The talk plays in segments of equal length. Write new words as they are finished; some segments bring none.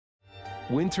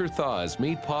Winter Thaw is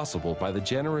made possible by the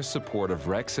generous support of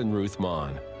Rex and Ruth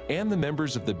Mon and the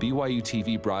members of the BYU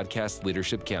TV Broadcast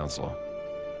Leadership Council.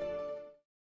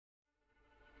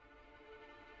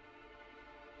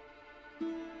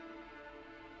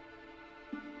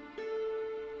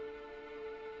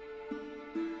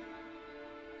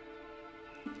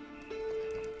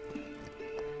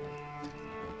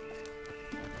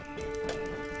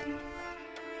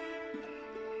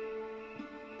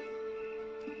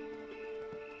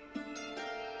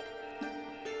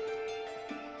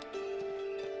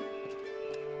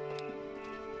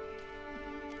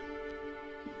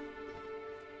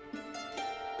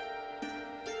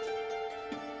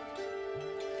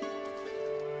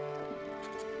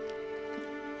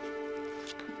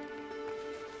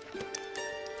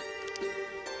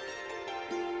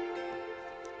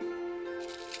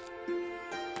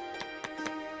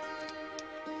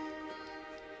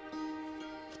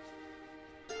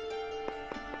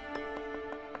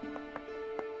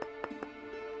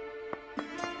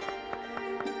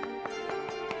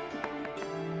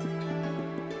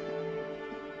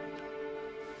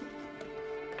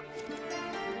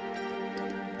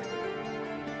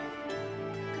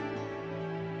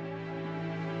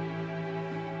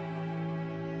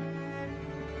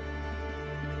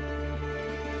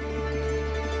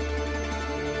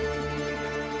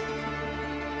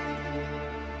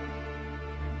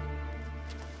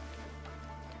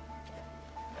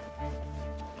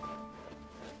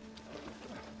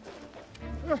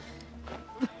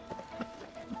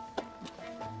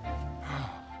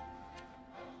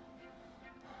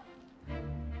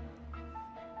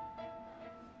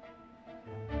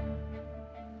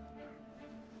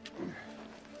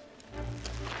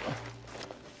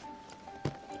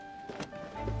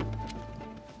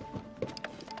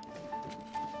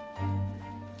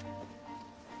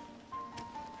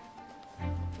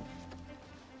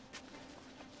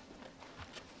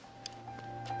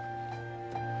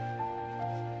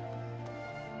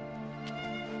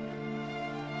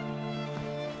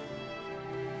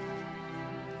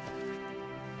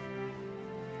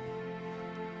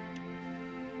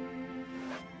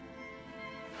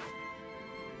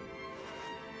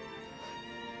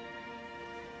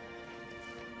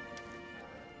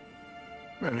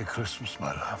 Merry Christmas,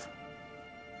 my love.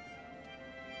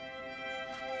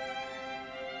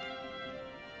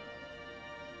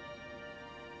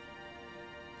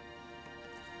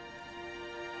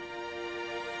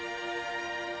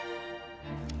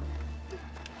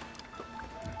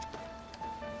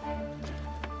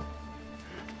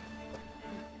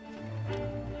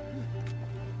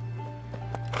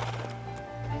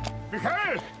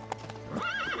 Mikhail!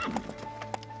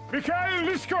 Mikhail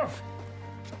Liskov!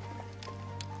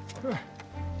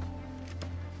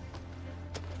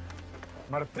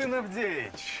 Martin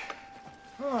Avdeevich.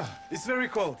 It's very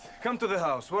cold. Come to the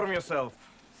house. Warm yourself.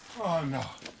 Oh, no.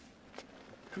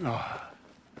 No.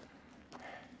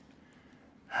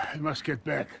 I must get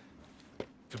back.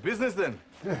 To business, then?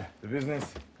 Yeah. To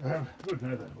business. Good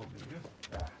night, I hope.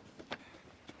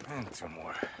 And some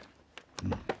more.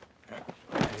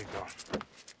 There you go.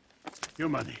 Your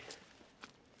money.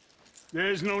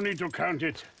 There is no need to count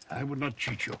it. I would not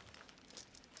cheat you.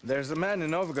 There's a man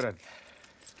in Novgorod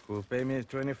who will pay me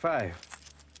 25.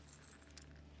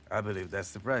 I believe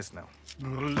that's the price now.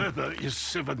 Leather is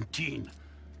 17.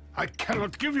 I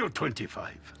cannot give you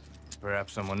 25.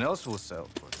 Perhaps someone else will sell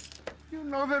for it. You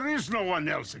know there is no one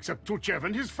else except Tuchev,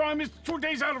 and his farm is 2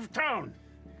 days out of town.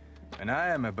 And I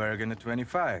am a bargain at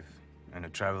 25, and the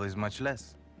travel is much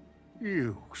less.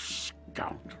 You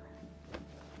scoundrel.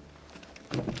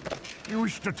 You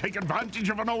wish to take advantage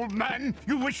of an old man?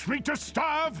 You wish me to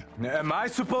starve? Am I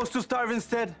supposed to starve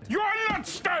instead? You are not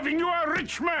starving, you are a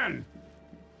rich man!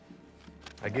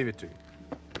 I give it to you.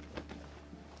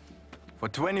 For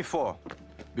 24,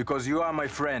 because you are my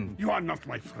friend. You are not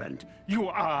my friend. You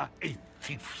are a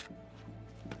thief.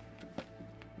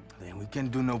 Then we can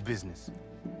do no business.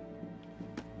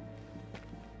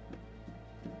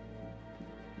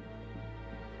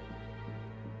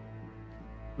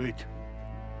 Wait.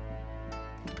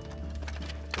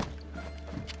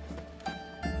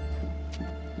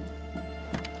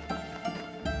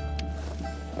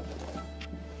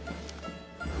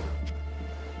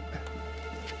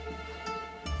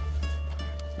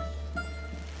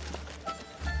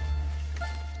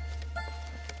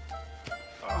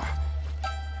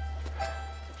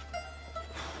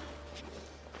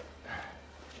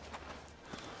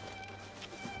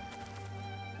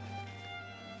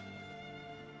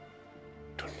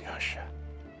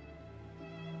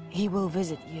 He will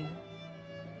visit you.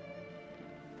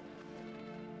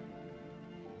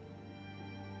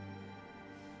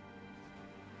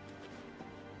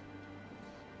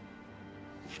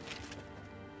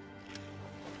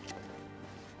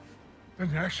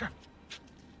 Dunyasha!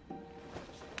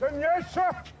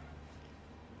 Dunyasha!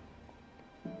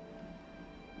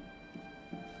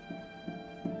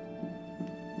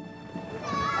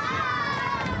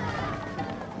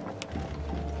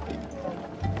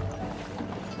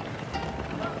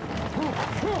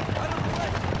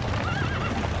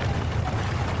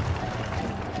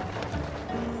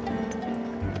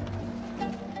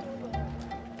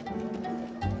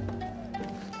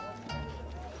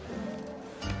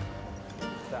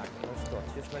 Так, ну что,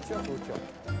 чесночок, лучок.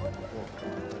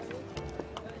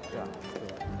 Так, что?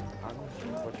 А ну,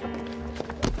 лучок.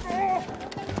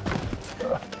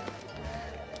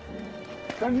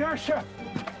 Dunyasha!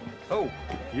 Oh,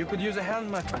 you could use a hand,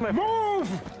 my friend. Move!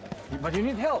 But you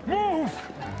need help. Move!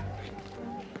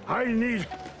 I need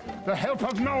the help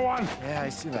of no one. Yeah, I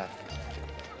see that.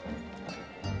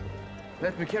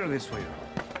 Let me carry this for you.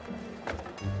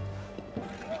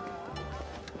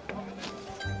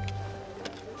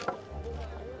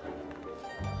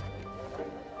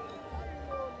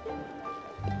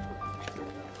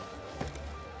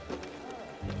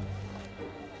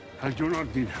 I do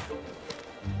not need help.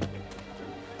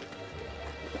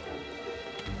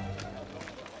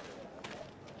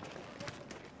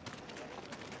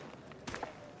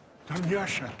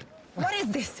 Dunyasha! What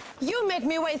is this? You made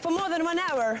me wait for more than 1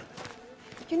 hour.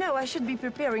 You know, I should be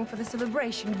preparing for the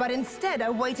celebration, but instead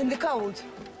I wait in the cold.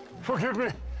 Forgive me.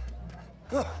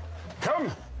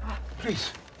 Come,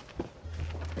 please.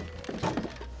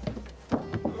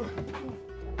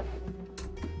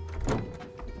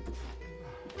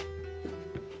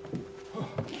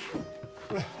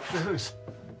 There is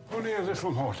only a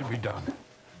little more to be done.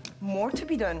 More to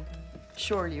be done.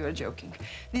 Surely you are joking.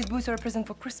 These boots are a present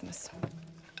for Christmas.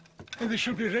 And they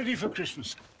should be ready for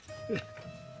Christmas.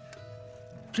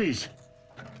 Please,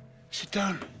 sit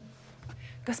down.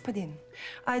 Господин,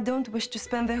 I don't wish to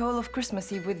spend the whole of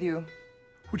Christmas Eve with you.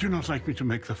 Would you not like me to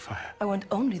make the fire? I want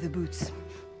only the boots.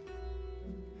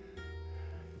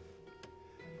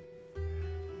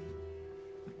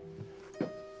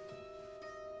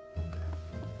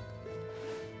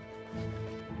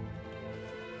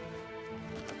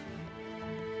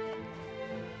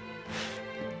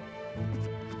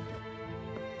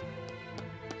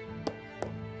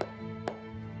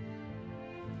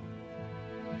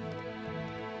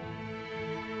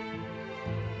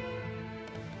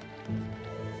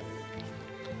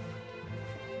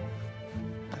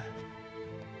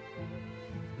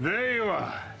 There you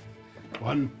are.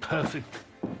 One perfect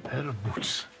pair of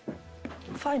boots.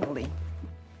 Finally.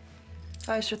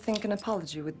 I should think an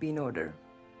apology would be in order.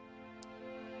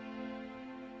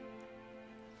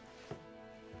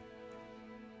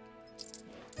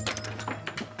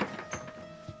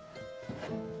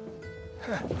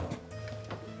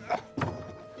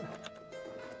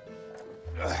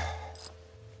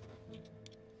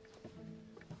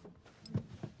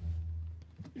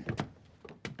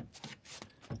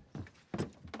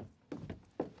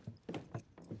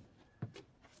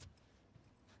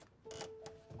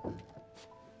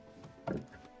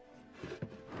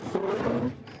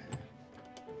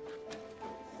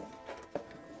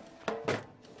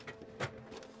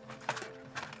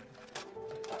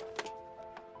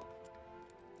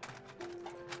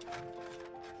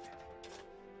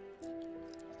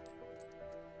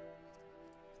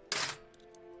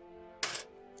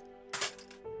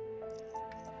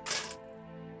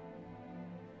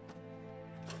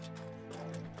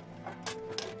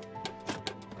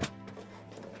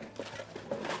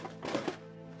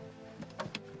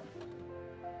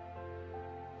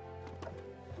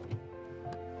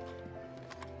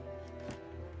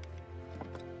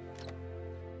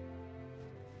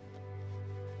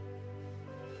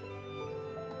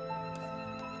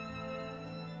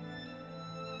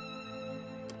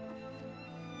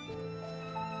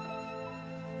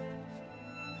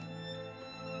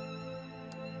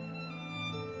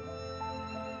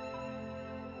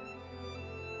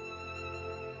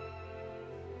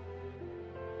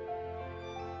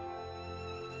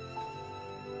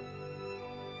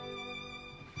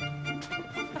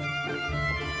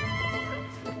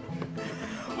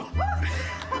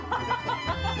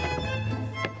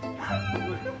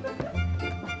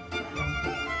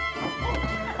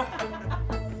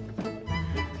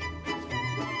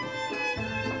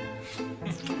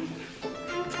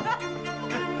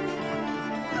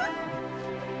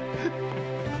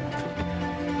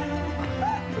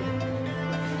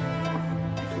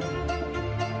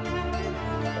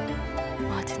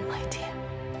 Martin, my dear,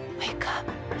 wake up.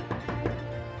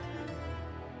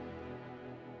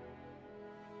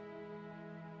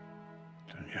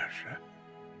 Dunyasha.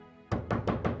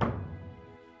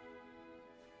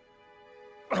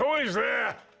 is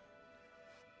there?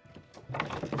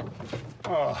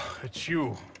 Oh, it's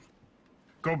you.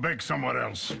 Go beg somewhere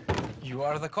else. You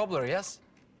are the cobbler, yes?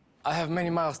 I have many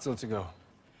miles still to go.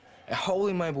 A hole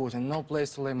in my boot and no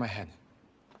place to lay my head.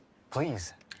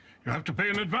 Please. You have to pay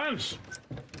in advance.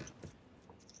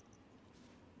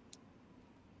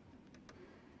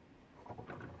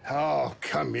 Oh,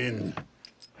 come in.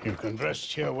 You can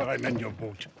rest here while I mend your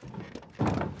boot.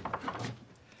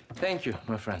 Thank you,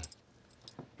 my friend.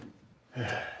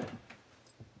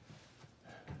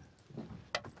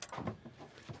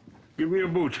 Give me your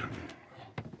boot.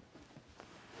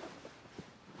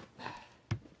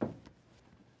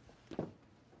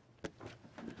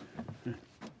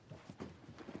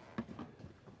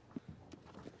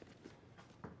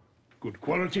 Good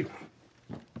quality.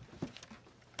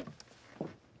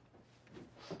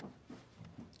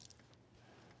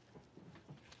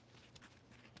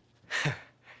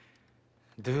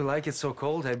 Do you like it so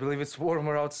cold? I believe it's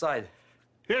warmer outside.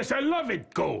 Yes, I love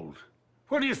it cold.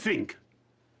 What do you think?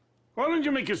 Why don't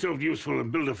you make yourself useful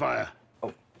and build a fire?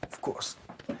 Oh, of course.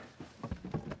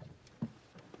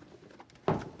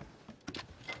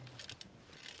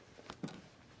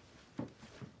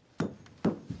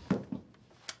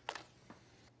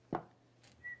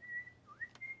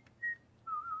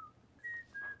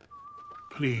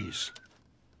 Please,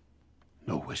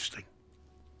 no wasting.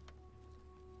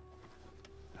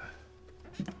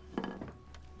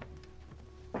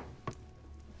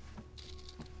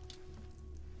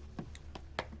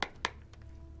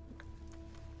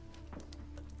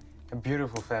 A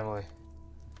beautiful family.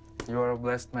 You are a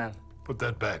blessed man. Put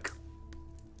that back.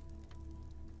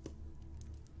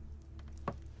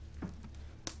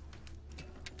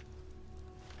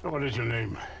 What is your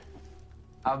name?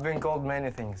 I've been called many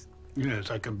things.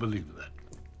 Yes, I can believe that.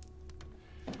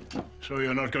 So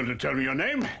you're not going to tell me your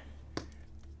name?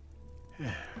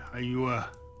 Are you,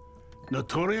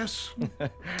 notorious?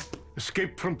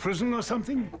 Escaped from prison or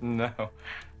something? No.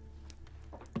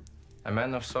 A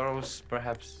man of sorrows,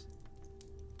 perhaps.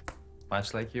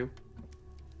 Much like you.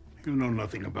 You know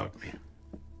nothing about me.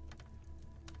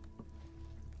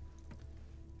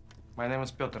 My name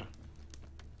is Piotr.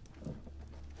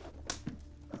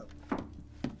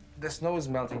 The snow is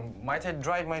melting. Might I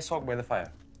dry my sock by the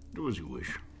fire? Do as you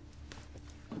wish.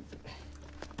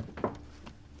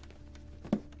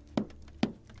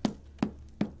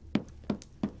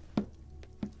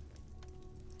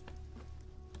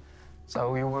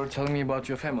 So you were telling me about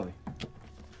your family?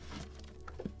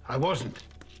 I wasn't.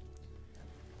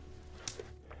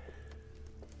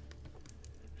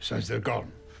 Besides, they're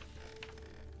gone.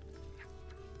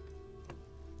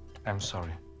 I'm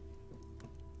sorry.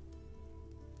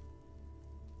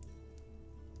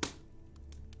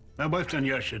 My wife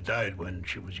Tanyasha died when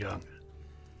she was young.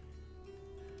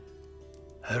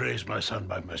 I raised my son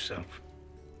by myself.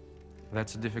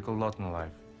 That's a difficult lot in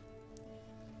life.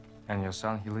 And your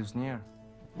son, he lives near.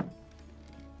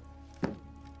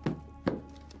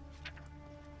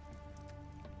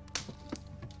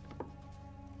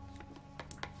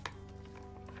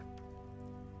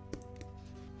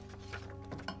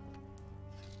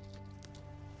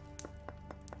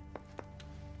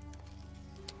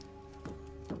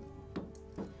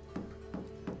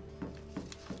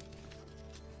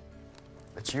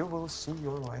 But you will see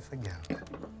your wife again.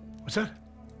 What's that?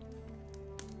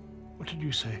 What did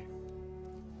you say?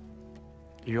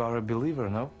 You are a believer,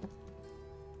 no?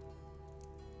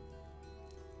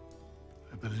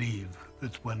 I believe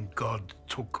that when God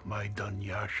took my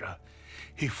Dunyasha,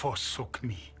 he forsook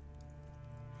me.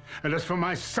 And as for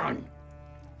my son,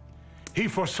 he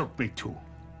forsook me too.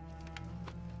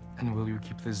 And will you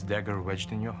keep this dagger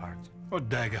wedged in your heart? What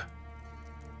dagger?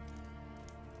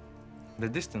 The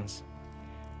distance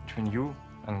between you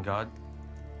and God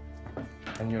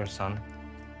and your son.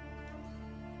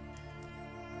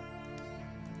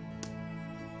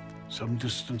 Some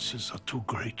distances are too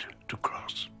great to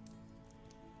cross.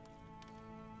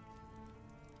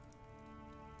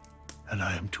 And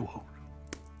I am too old.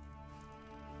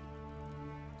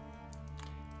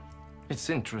 It's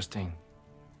interesting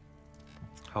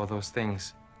how those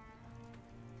things,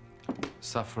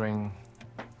 suffering,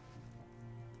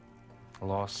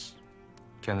 loss,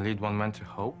 can lead one man to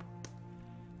hope,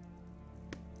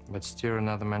 but steer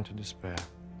another man to despair.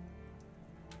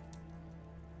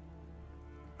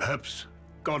 Perhaps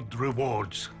God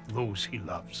rewards those he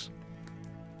loves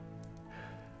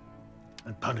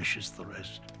and punishes the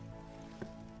rest.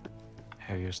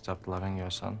 Have you stopped loving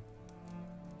your son?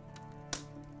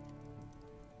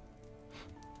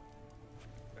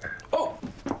 Oh!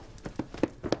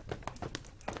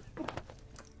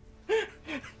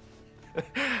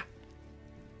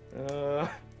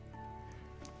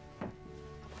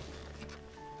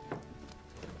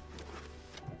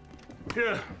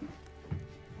 Here.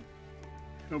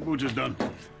 Your boot is done.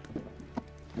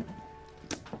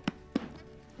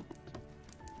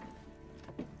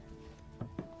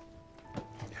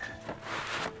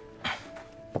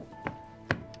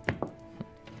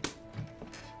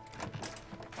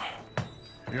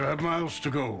 You have miles to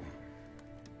go.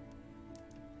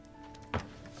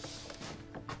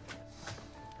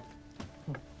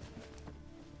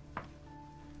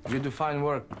 You do fine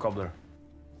work, cobbler.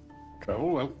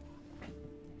 Travel well.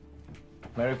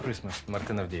 Merry Christmas,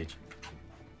 Martin Avdievich.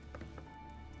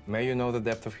 May you know the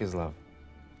depth of his love.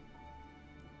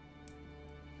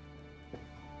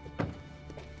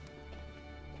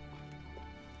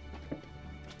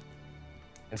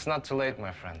 It's not too late,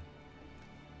 my friend.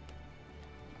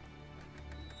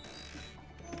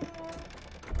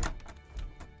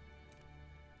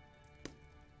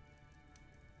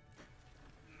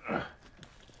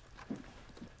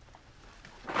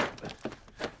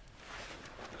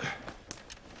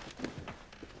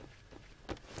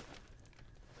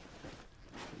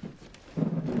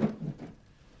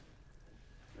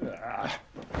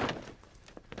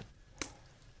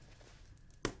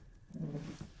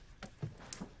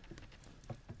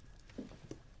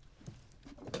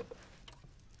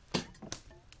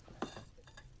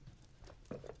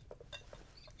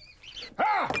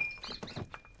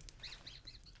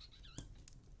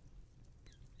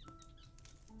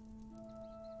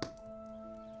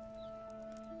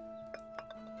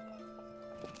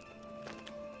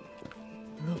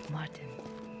 Look, Martin.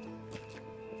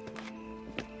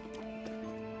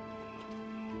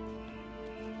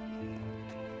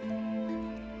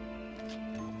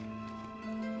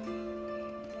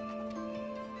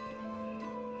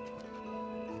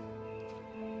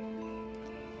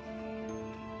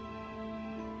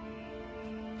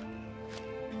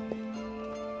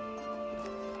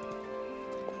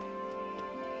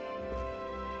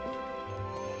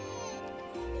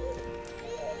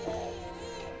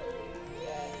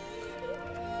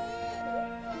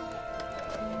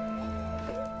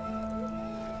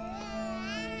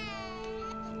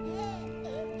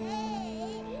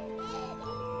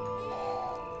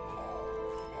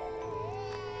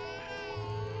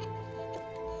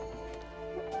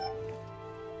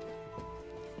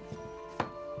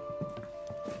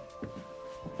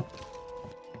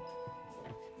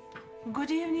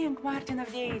 Good evening, Martin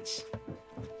Avdievich.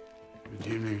 Good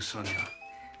evening, Sonia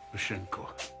Ushenko.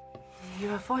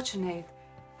 You are fortunate.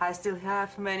 I still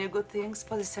have many good things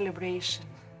for the celebration.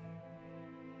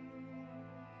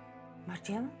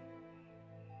 Martin?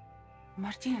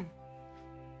 Martin,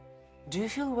 do you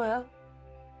feel well?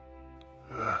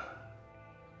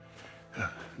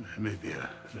 Maybe a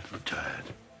little tired.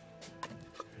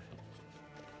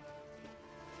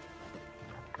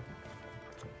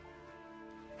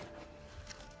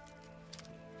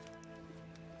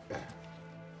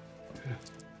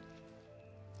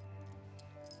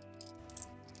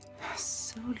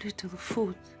 So little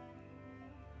food.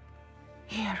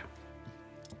 Here.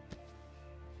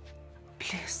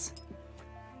 Please,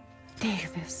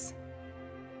 take this.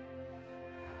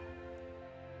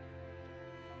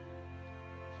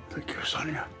 Thank you,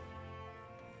 Sonia.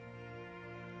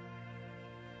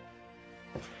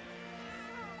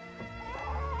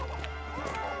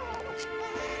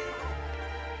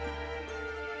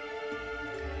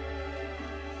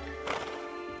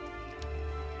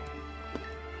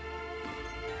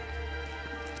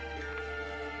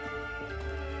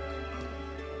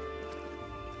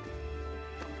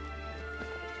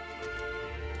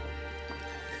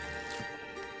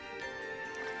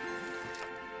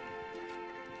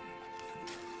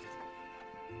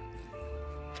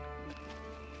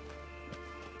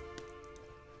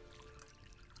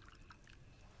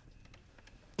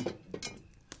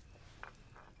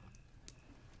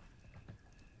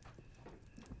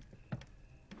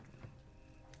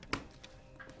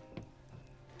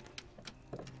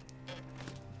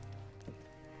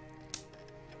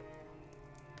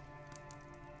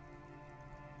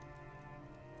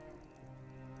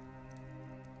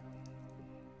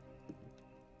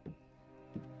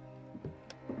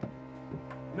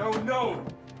 No, no!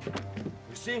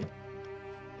 You see?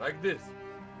 Like this.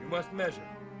 You must measure.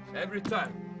 Every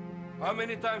time. How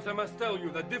many times I must tell you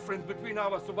the difference between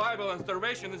our survival and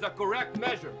starvation is a correct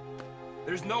measure?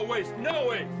 There's no waste. No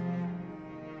waste!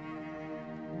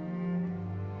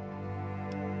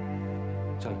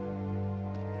 Son,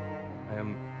 I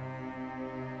am...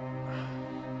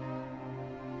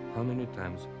 How many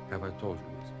times have I told you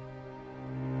this?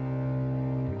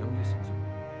 You don't listen to me.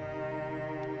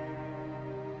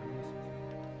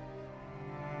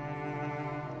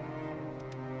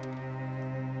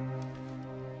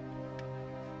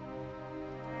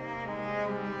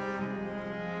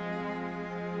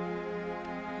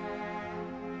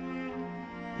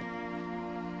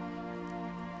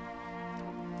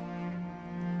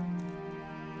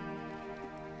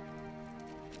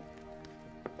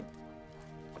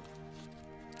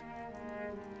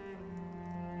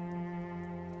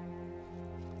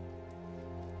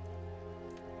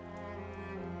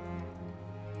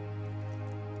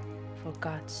 For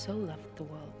God so loved the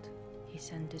world, he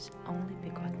sent his only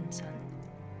begotten Son.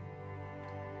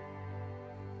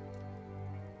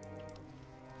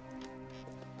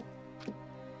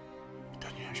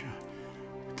 Dunyasha.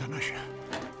 Dunyasha.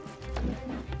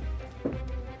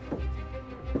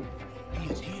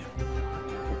 He is here.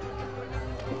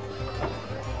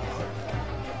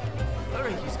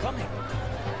 Hurry, he's coming.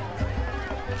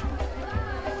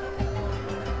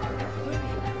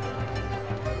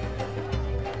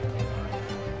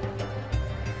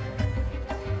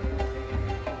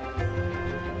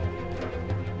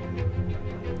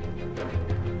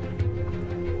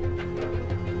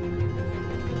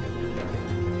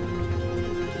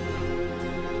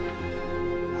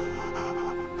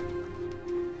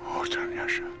 Oh,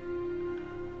 Dunyasha.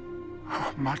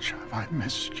 How much have I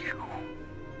missed you?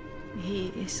 He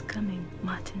is coming,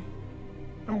 Martin.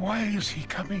 And why is he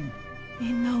coming?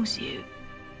 He knows you.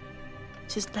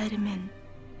 Just let him in.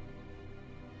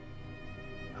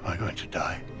 Am I going to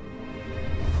die?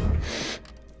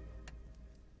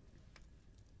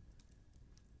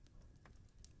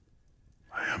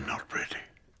 I am not ready.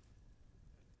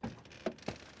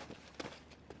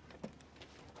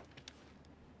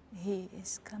 He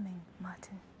is coming,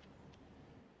 Martin.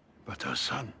 But her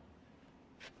son.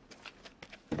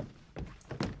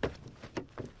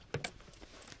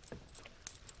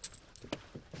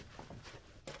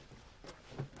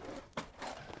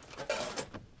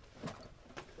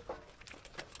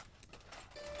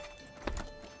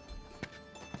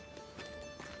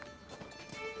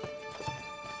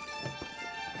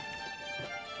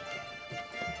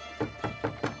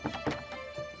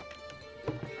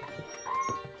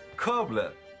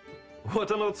 Cobbler!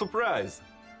 What an odd surprise!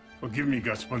 Forgive me,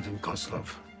 Господин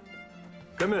Kozlov.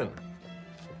 Come in.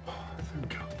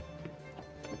 Thank you.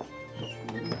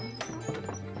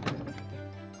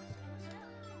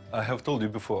 I have told you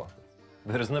before,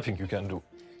 there is nothing you can do.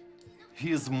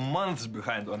 He is months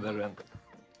behind on the rent.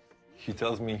 He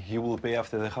tells me he will pay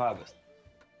after the harvest.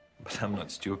 But I'm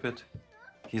not stupid.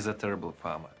 He's a terrible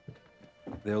farmer.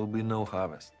 There will be no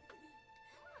harvest.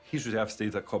 He should have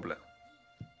stayed a cobbler.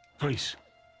 Please,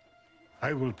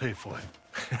 I will pay for him.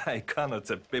 I cannot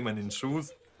accept payment in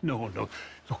shoes. No, no.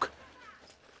 Look,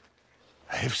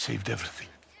 I have saved everything.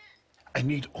 I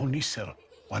need only sell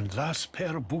one last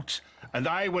pair of boots, and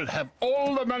I will have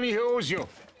all the money he owes you.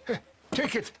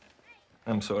 Take it.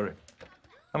 I'm sorry.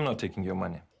 I'm not taking your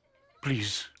money.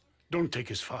 Please, don't take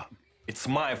his farm. It's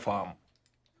my farm.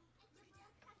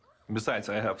 Besides,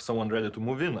 I have someone ready to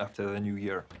move in after the new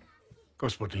year.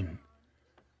 Господин,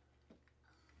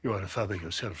 you are a father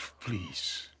yourself.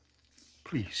 Please,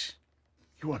 please,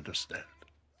 you understand.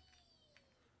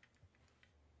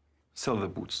 Sell the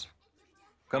boots.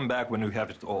 Come back when we have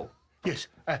it all. Yes,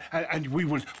 and we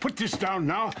will put this down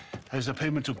now as a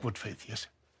payment of good faith, yes?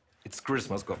 It's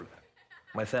Christmas, Governor.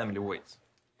 My family waits.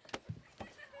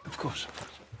 Of course, of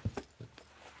course.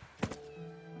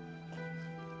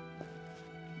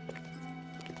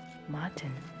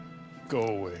 Martin. Go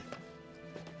away.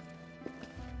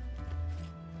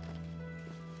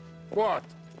 What?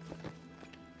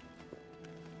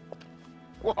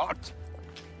 What?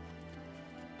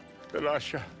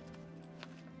 Elisha,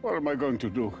 what am I going to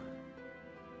do?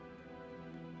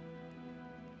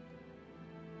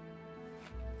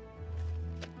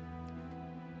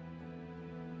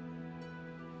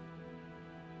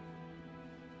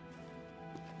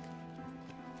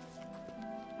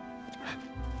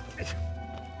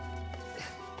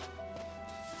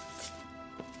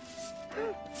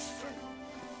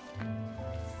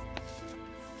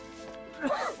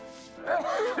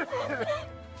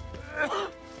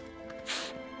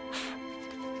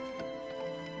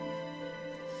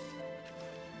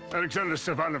 Alexander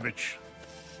Stepanovich,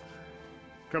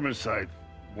 come inside.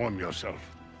 Warm yourself.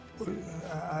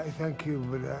 I thank you,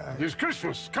 but It's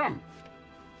Christmas. Come.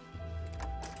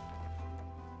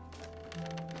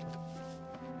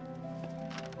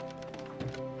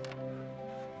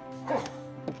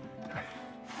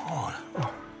 Oh.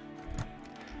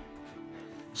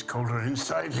 It's colder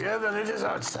inside here than it is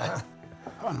outside.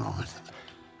 One moment.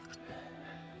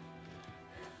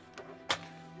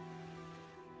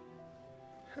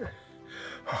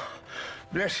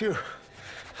 Bless you.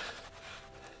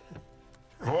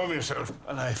 Warm yourself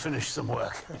while I finish some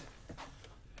work.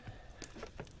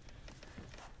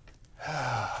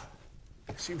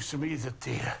 It seems to me that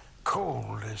the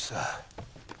cold is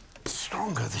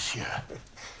stronger this year.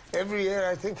 every year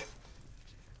I think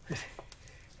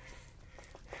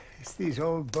it's these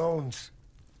old bones.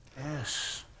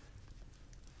 Yes.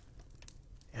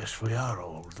 Yes, we are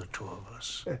old, the two of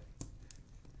us.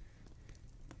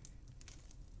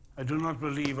 I do not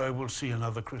believe I will see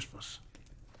another Christmas.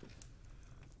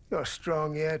 You're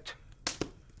strong yet.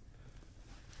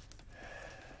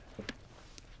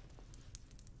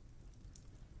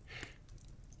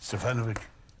 Stefanovic,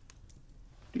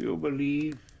 do you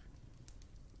believe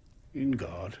in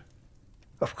God?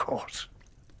 Of course.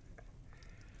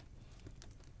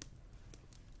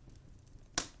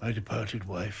 My departed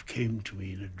wife came to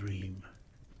me in a dream,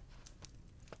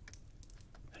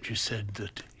 and she said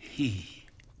that he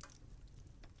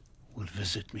would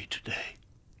visit me today.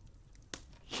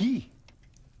 He?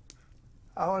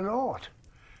 Our Lord?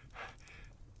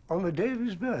 On the day of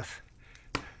his birth?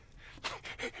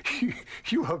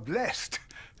 You are blessed.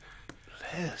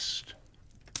 Blessed?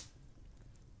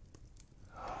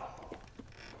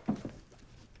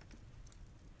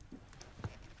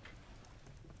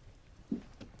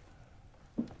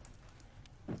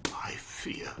 I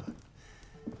fear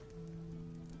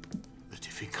that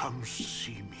if he comes to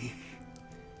see me,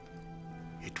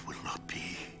 it will not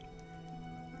be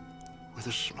with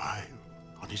a smile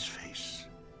on his face.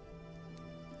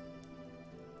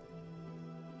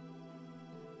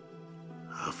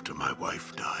 After my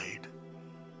wife died,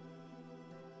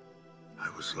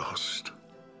 I was lost.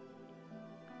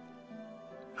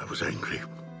 I was angry.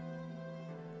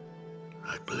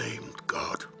 I blamed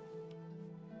God.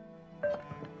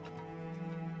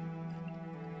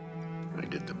 I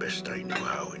did the best I knew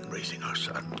how in raising our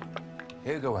son.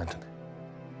 Here you go, Anthony.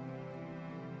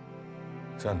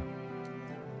 Son,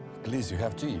 please, you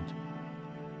have to eat.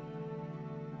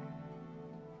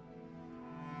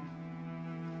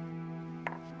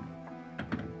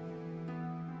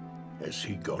 As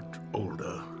he got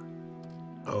older,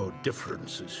 our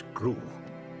differences grew.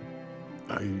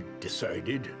 I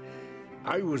decided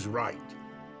I was right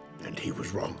and he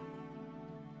was wrong.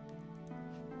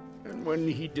 And when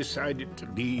he decided to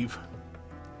leave,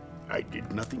 I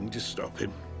did nothing to stop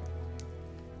him.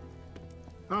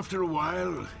 After a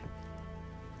while,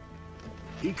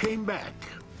 he came back.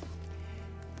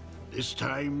 This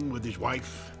time with his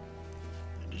wife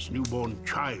and his newborn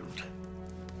child,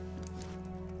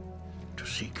 to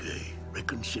seek a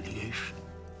reconciliation.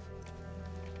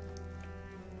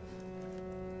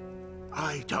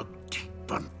 I dug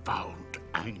deep and found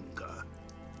anger,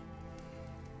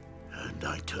 and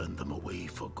I turned them away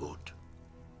for good.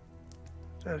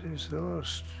 That is the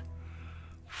most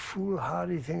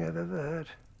foolhardy thing I've ever heard.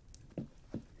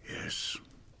 Yes.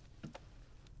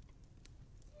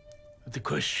 But the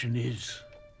question is,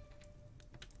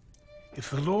 if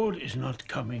the Lord is not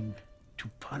coming to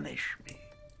punish me,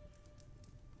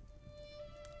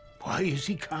 why is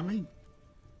he coming?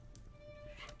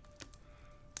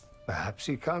 Perhaps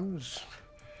he comes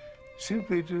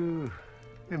simply to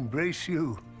embrace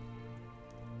you.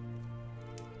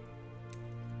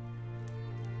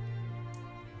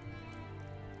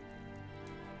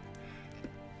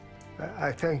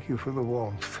 I thank you for the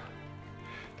warmth.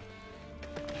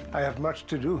 I have much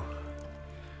to do.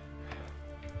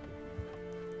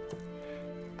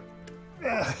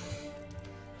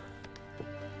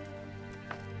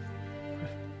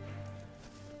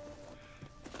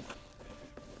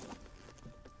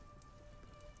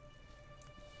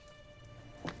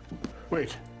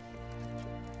 Wait.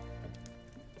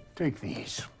 Take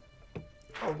these.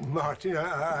 Oh, Martin,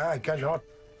 I cannot.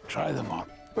 Try them on.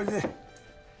 But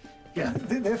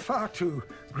they're far too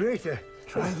great.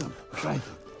 Try them. Try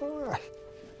them. All right.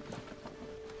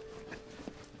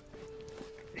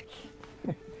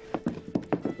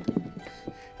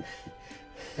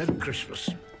 Merry Christmas.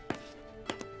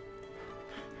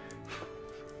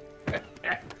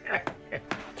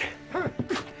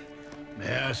 May I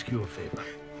ask you a favor?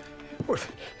 What?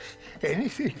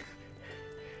 Anything?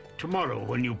 Tomorrow,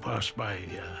 when you pass by,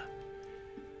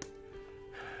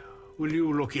 will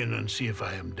you look in and see if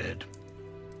I am dead?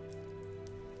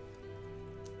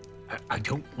 I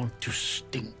don't want to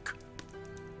stink.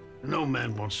 No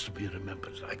man wants to be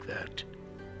remembered like that.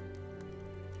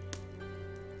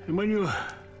 And when you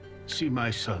see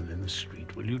my son in the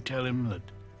street, will you tell him that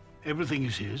everything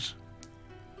is his?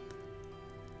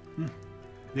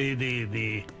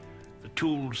 The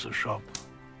tools, the shop,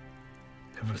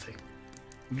 everything.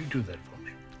 Will you do that for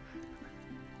me?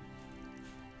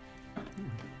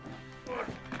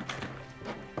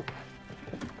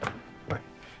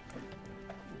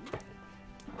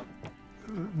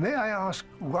 May I ask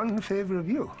one favor of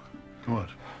you? What?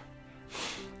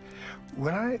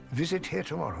 When I visit here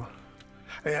tomorrow,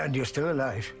 and you're still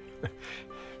alive,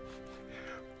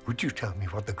 would you tell me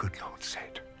what the good Lord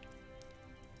said?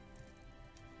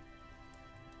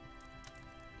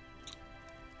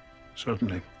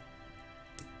 Certainly.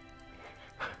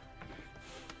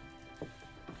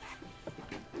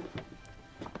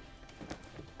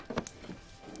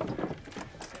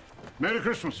 Merry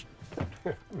Christmas.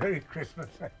 Merry Christmas.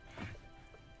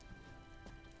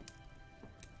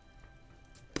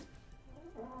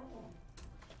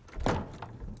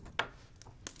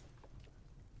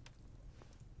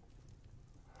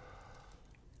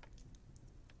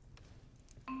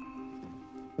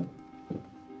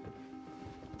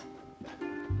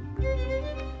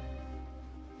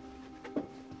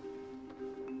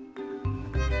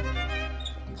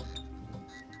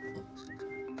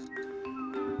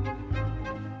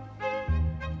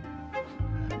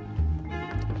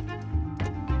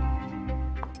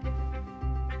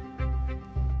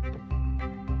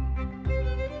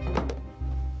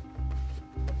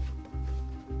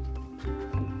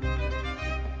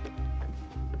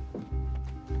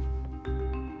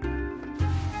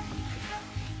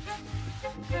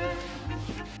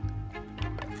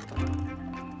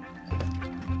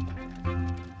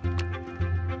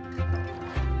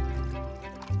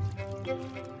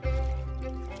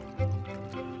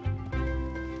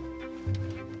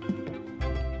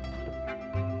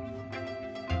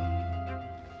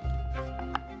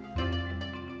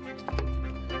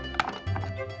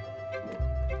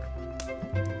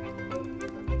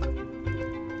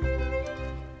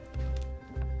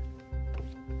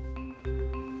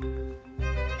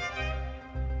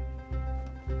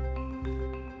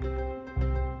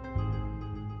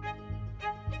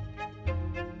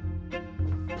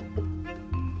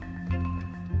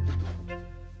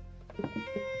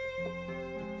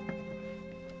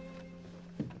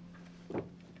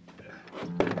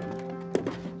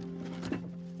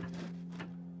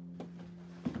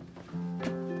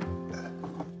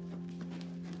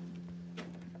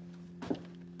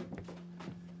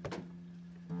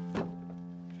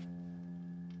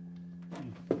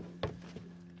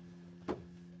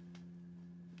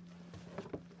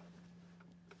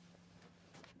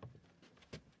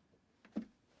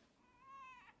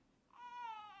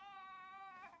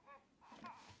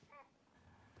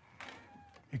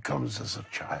 He comes as a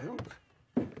child.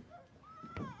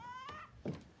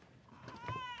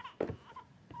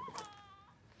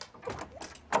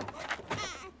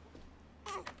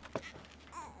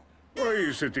 Why are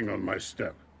you sitting on my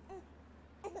step?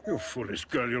 You foolish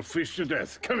girl, you'll freeze to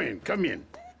death. Come in, come in.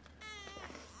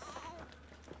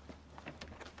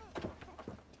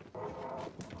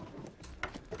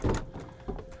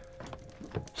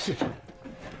 Sit.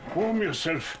 Warm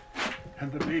yourself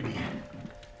and the baby.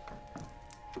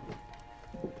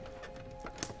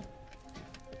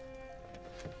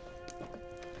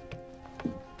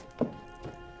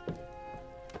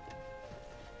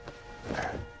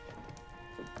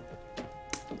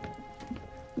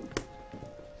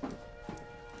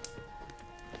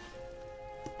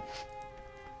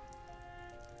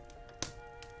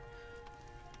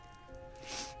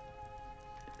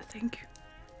 Thank you.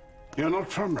 You're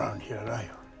not from around here, are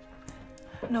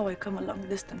you? No, I come a long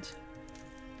distance.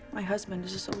 My husband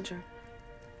is a soldier.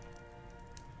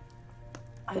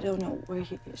 I don't know where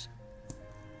he is.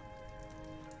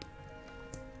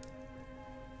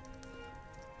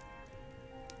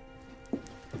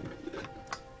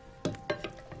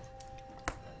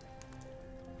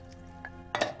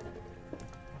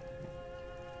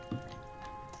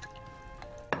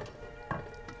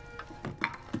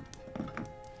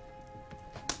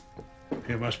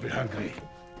 You must be hungry.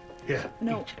 Here.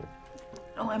 No.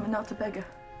 No, I'm not a beggar.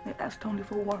 I asked only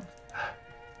for warmth.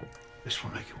 This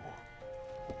will make you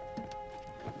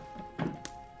warm.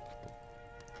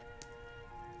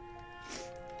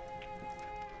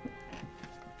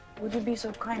 Would you be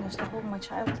so kind as to hold my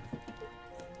child?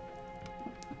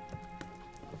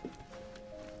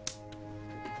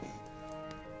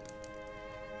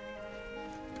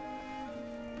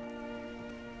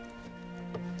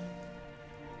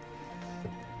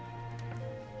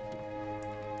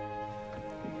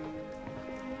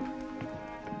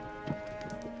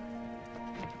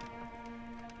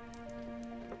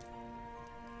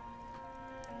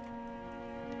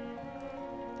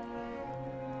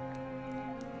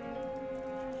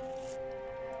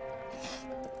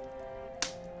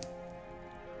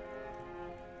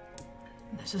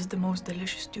 This is the most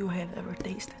delicious stew I have ever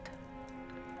tasted.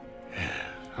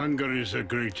 Hunger is a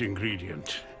great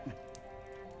ingredient.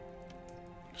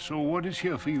 So what is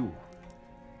here for you?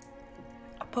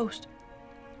 A post.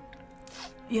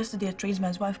 Yesterday, a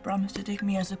tradesman's wife promised to take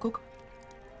me as a cook.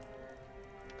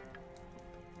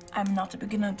 I'm not to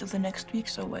begin until the next week,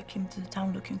 so I came to the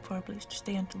town looking for a place to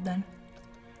stay until then.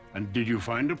 And did you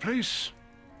find a place?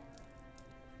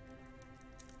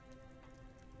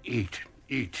 Eat,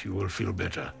 eat, you will feel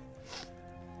better.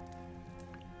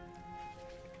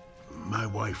 My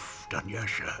wife,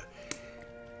 Danyasha,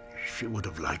 She would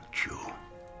have liked you.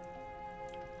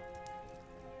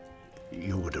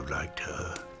 You would have liked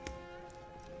her.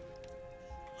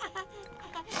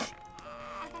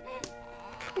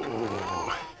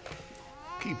 Oh,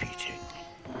 keep eating.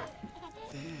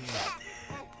 There.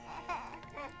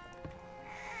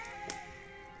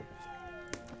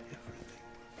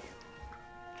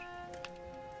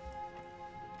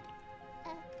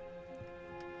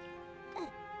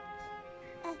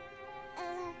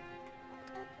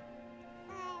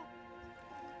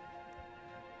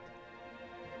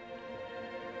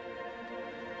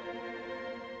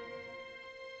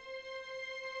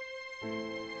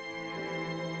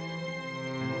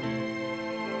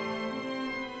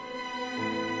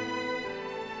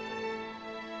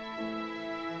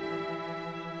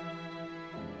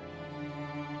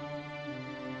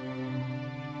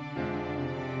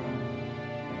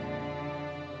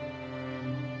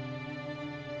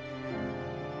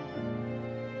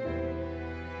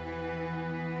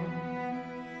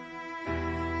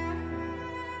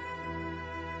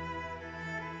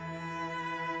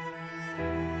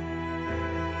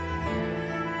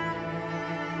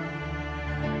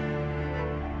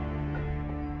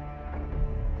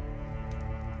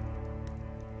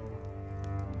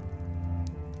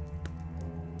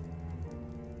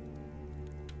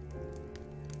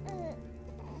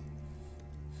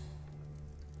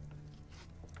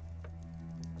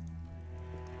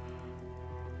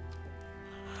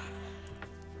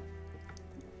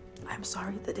 I'm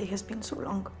sorry the day has been so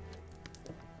long.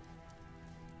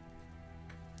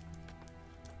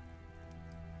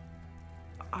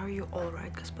 Are you all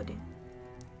right, Господин?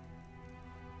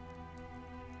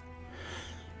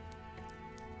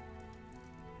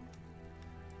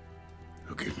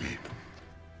 Forgive me.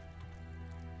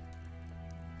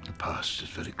 The past is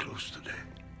very close today.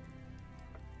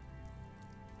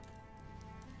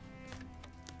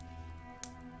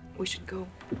 We should go.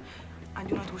 I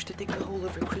do not wish to take the whole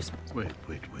of your Christmas. Wait.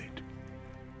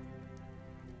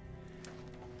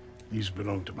 These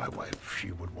belong to my wife.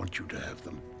 She would want you to have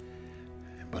them.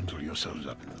 Bundle yourselves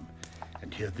up in them.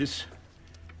 And here, this.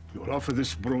 You'll offer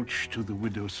this brooch to the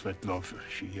widow Svetlov.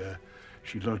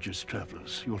 She lodges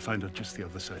travelers. You'll find her just the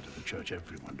other side of the church.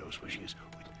 Everyone knows where she is.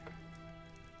 Wait.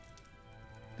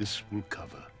 This will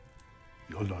cover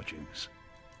your lodgings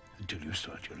until you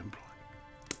start your employment.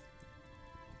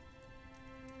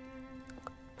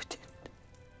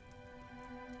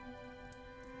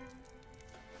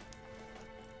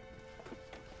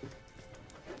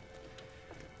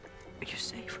 You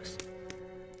save us.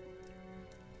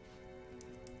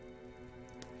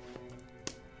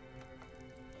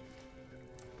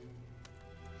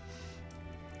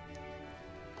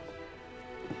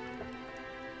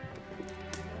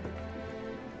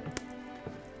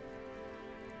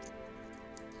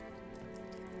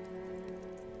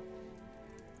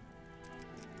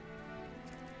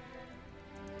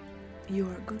 You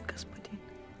are good, Господин.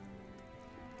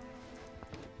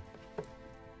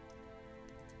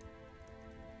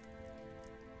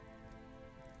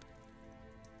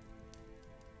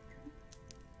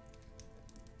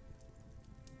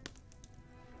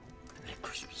 Merry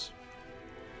Christmas.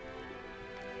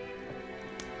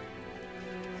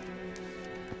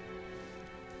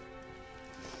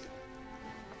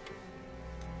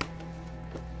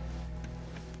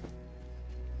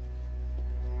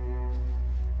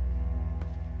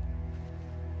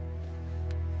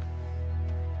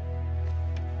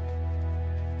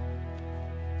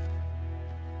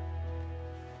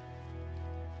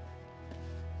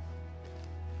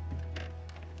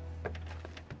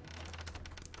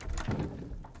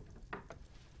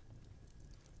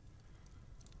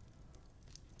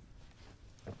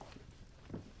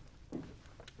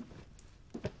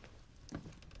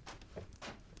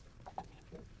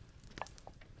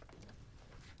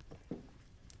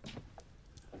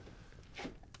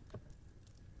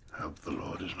 Hope the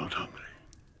Lord is not hungry.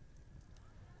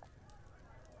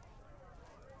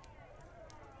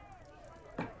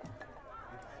 It's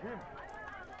him.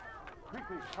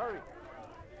 Quickly, hurry.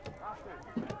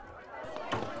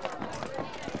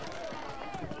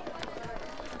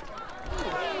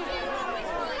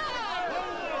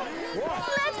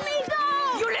 Let me go!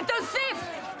 You little thief!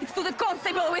 It's to the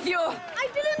constable with you! I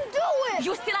didn't do it!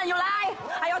 You still on your lie?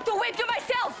 I ought to whip you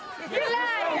myself! You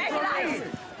lie! You lie!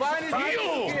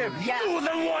 You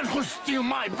the one who steal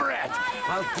my bread!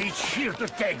 I'll teach you to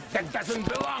take that doesn't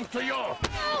belong to you!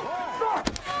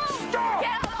 Stop!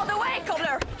 Get out of the way,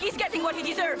 cobbler! He's getting what he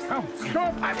deserves!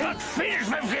 Stop! I'm not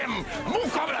finished with him!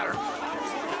 Move, cobbler!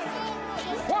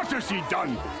 What has he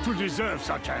done to deserve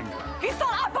such anger? He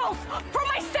stole apples from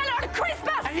my cellar on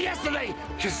Christmas! And yesterday,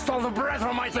 he stole the bread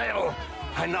from my table.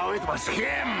 I know it was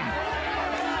him.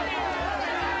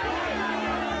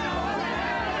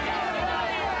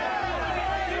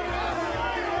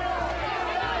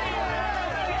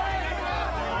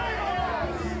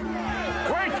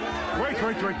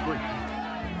 Wait.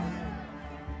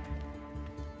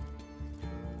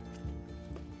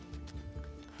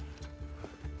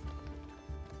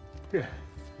 Yeah.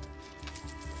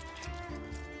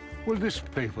 Will this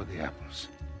pay for the apples?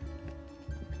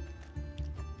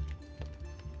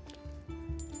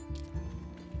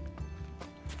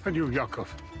 And you,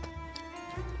 Yakov,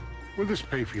 will this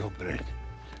pay for your bread?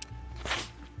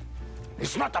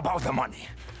 It's not about the money.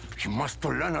 He must to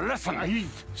learn a lesson. He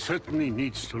certainly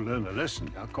needs to learn a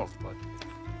lesson, Yakov, but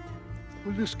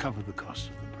will this cover the cost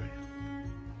of the bread?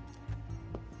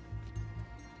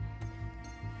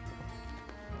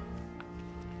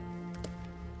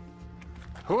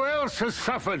 Who else has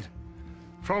suffered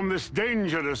from this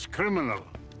dangerous criminal?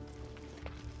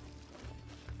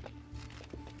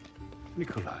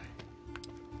 Nikolai.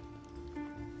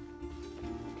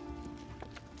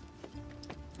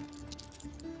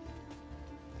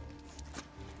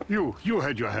 You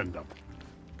had your hand up.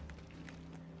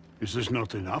 Is this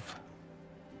not enough?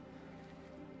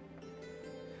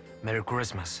 Merry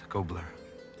Christmas, Cobbler.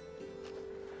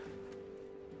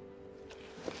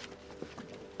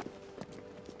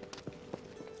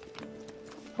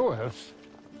 Who else?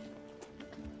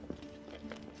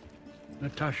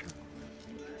 Natasha.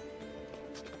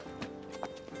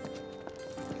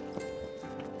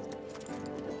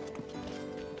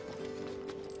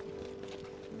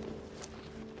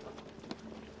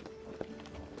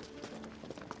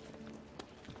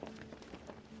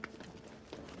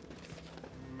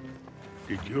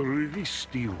 Did you really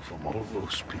steal from all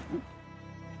those people?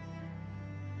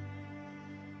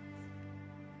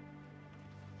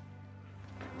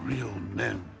 Real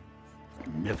men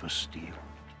never steal.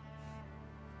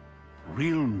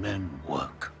 Real men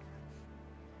work.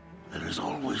 There is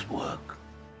always work.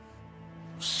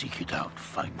 Seek it out,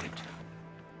 find it.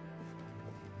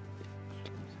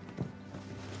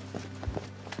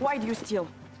 Why do you steal?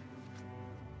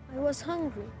 I was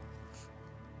hungry.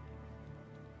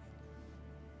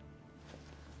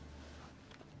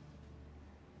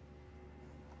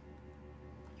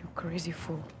 You crazy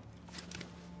fool.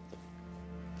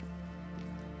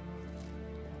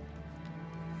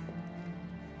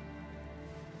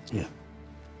 Yeah.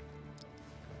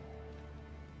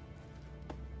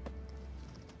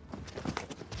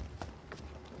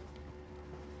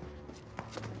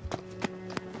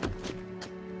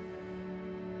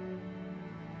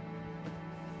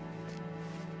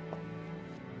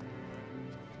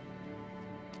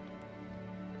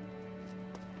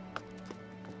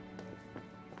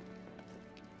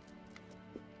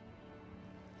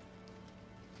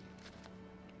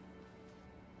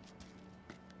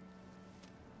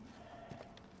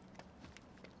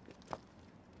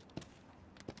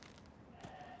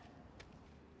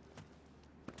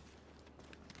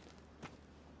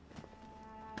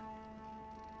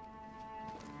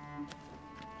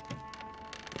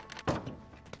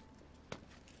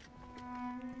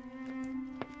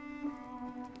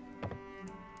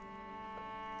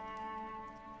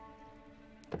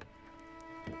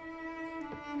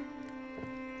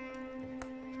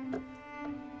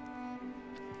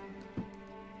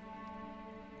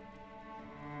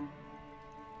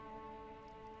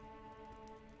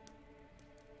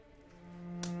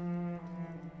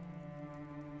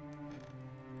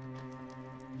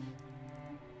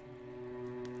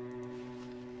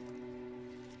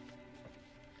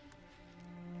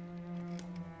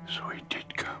 So he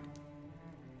did come.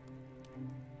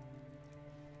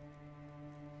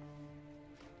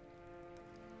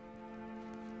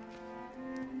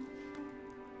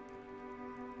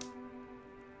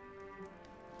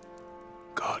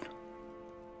 God.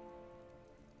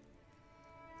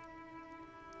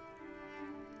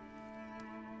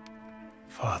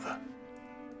 Father.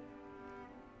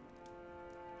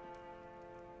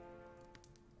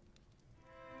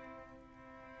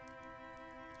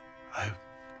 I've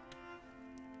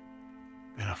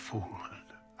been a fool and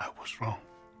I was wrong.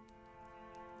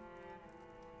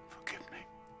 Forgive me.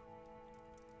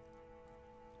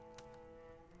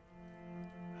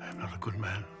 I am not a good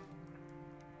man.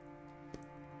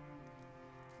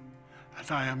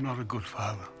 And I am not a good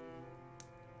father.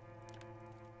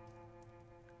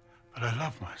 But I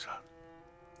love my son.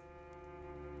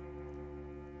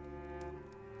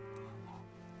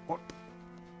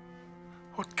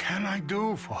 What can I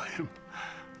do for him?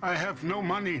 I have no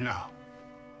money now.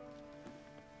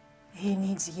 He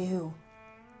needs you,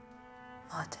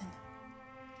 Martin.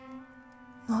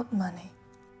 Not money.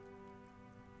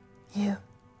 You.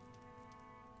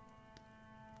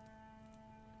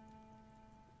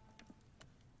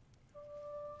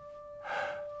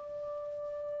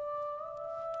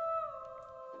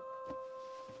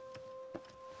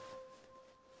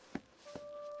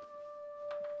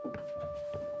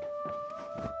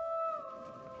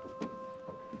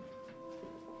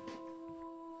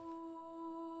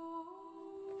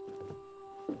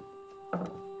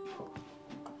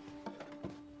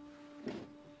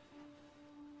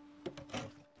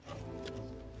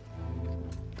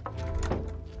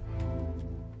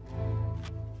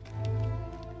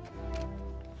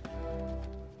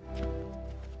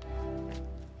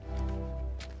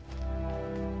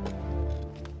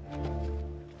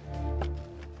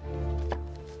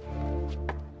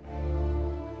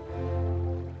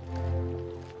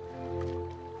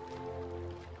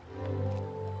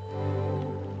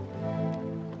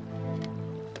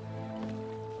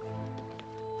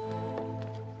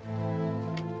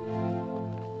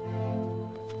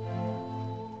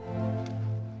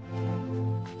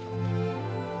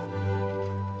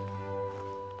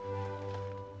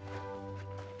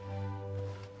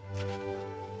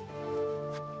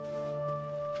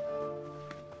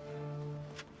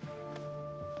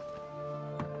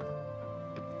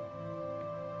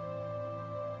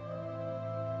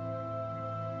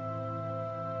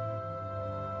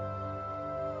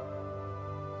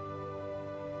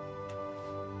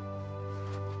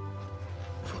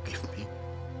 Forgive me.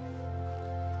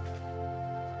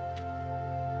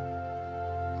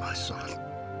 My son.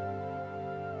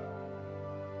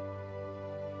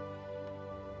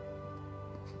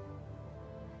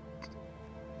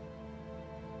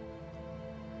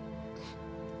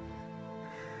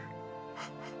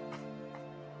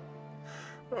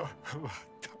 What have I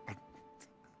done?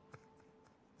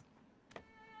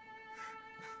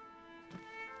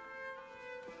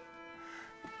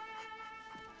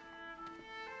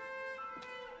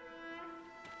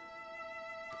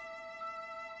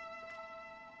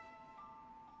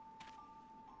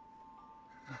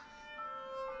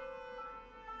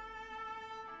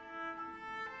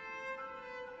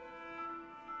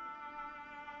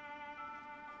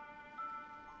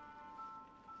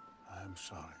 I'm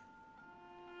sorry.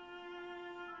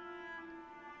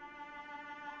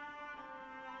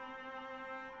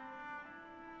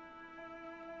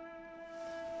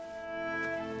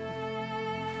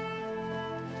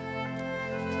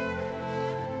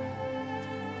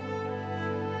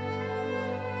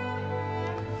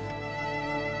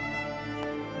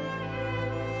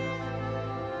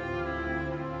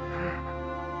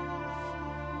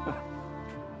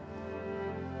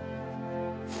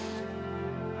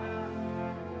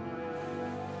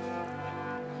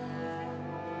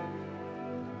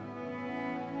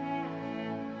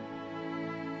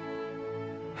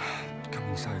 Come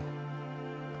inside.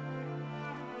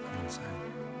 Come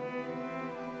inside.